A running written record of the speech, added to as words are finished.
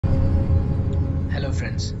Hello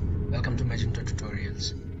friends, welcome to Magento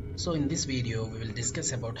tutorials. So in this video we will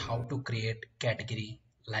discuss about how to create category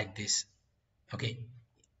like this. Okay.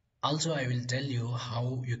 Also I will tell you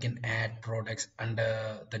how you can add products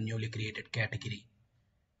under the newly created category.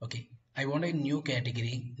 Okay. I want a new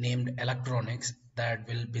category named electronics that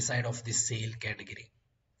will beside of this sale category.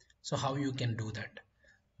 So how you can do that?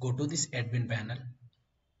 Go to this admin panel.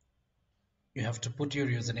 You have to put your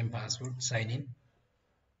username, password, sign in.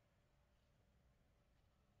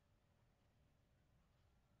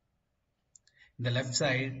 In the left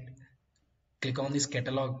side, click on this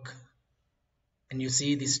catalog and you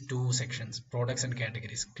see these two sections, products and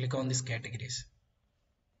categories. Click on these categories.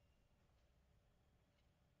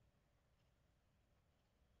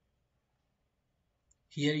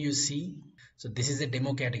 Here you see, so this is the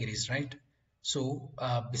demo categories, right? So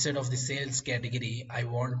beside of the sales category, I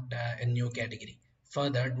want a new category.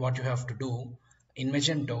 Further, what you have to do in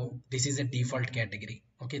Magento, this is a default category.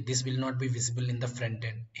 Okay, this will not be visible in the front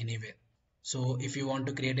end anywhere. So if you want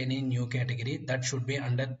to create any new category, that should be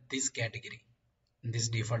under this category, in this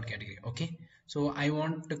default category. Okay, so I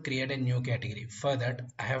want to create a new category. For that,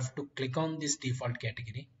 I have to click on this default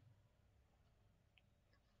category.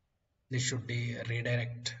 This should be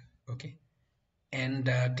redirect. Okay,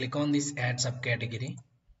 and click on this add subcategory.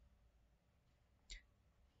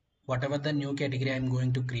 Whatever the new category I'm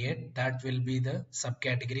going to create, that will be the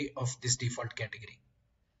subcategory of this default category.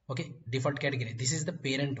 Okay, default category, this is the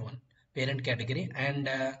parent one, parent category, and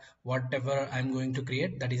whatever I'm going to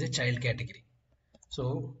create, that is a child category.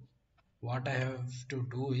 So what I have to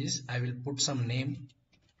do is I will put some name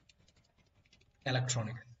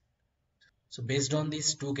electronic. So based on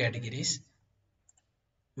these two categories,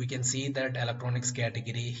 we can see that electronics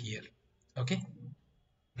category here. Okay,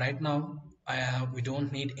 right now we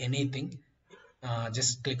don't need anything.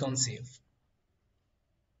 Just click on save.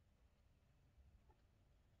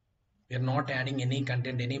 We are not adding any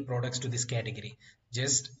content, any products to this category.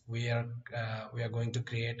 Just we are going to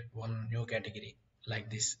create one new category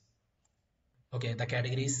like this. Okay, the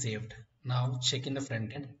category is saved. Now check in the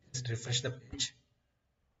front end. Just refresh the page.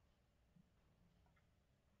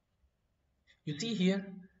 You see here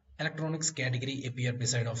electronics category appear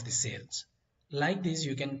beside of the sales. Like this,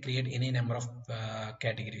 you can create any number of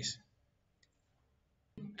categories.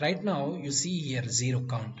 Right now you see here zero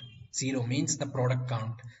count. Zero means the product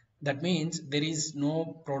count. That means there is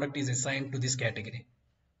no product is assigned to this category.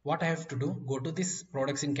 What I have to do, go to this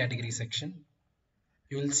products in category section.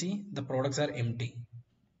 You will see the products are empty.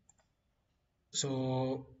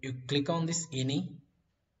 So you click on this any,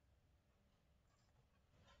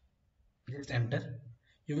 just enter.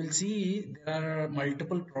 You will see there are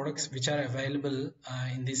multiple products which are available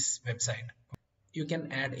in this website. You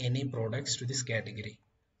can add any products to this category.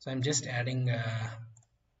 So I'm just adding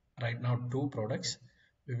right now 2 products.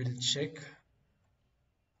 We will check.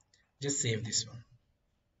 Just save this one.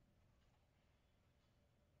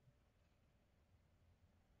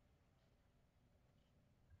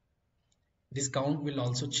 This count will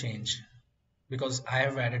also change because I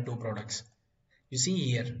have added 2 products. You see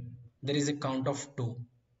here there is a count of 2.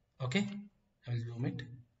 Okay, I will zoom it.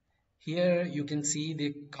 Here you can see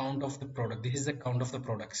the count of the product. This is the count of the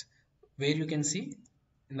products, where you can see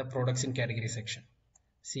in the products in category section.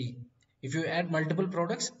 See, if you add multiple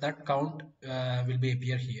products, that count will be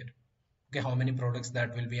appear here. Okay, how many products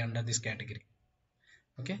that will be under this category.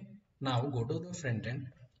 Okay, now go to the front end.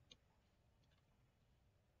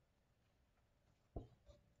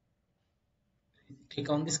 Click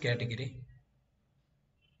on this category.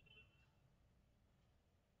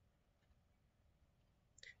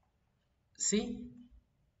 See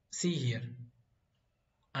here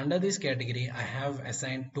under this category I have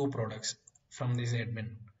assigned 2 products from this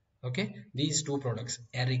admin. Okay, these 2 products,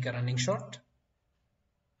 Erica running short.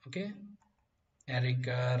 Okay,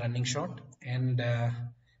 Erica running short and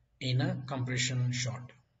inner compression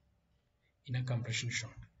short.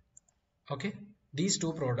 Okay, these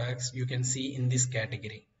 2 products you can see in this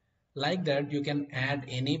category. Like that you can add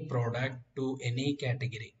any product to any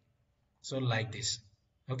category. So like this.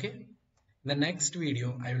 Okay, in the next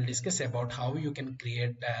video I will discuss about how you can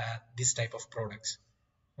create this type of products.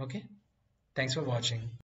 Okay, thanks for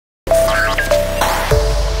watching.